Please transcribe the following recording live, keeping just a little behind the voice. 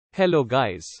Hello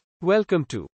guys. Welcome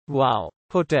to Wow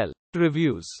Hotel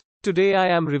Reviews. Today I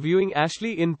am reviewing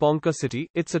Ashley in Ponca City.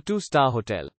 It's a 2-star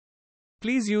hotel.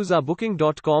 Please use our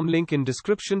booking.com link in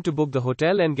description to book the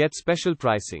hotel and get special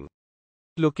pricing.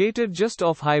 Located just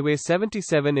off Highway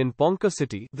 77 in Ponca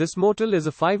City, this motel is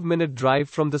a 5-minute drive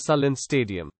from the Sullins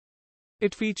Stadium.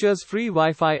 It features free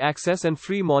Wi-Fi access and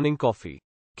free morning coffee.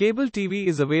 Cable TV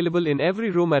is available in every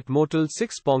room at Motel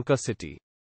 6 Ponca City.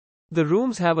 The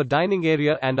rooms have a dining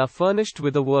area and are furnished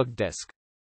with a work desk.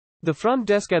 The front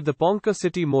desk at the Ponca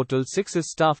City Motel 6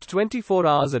 is staffed 24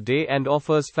 hours a day and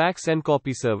offers fax and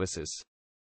copy services.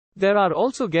 There are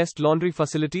also guest laundry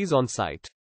facilities on site.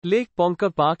 Lake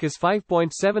Ponca Park is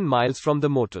 5.7 miles from the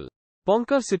motel.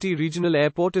 Ponca City Regional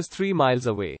Airport is 3 miles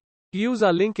away. Use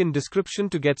our link in description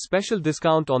to get special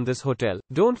discount on this hotel.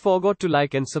 Don't forget to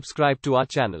like and subscribe to our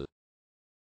channel.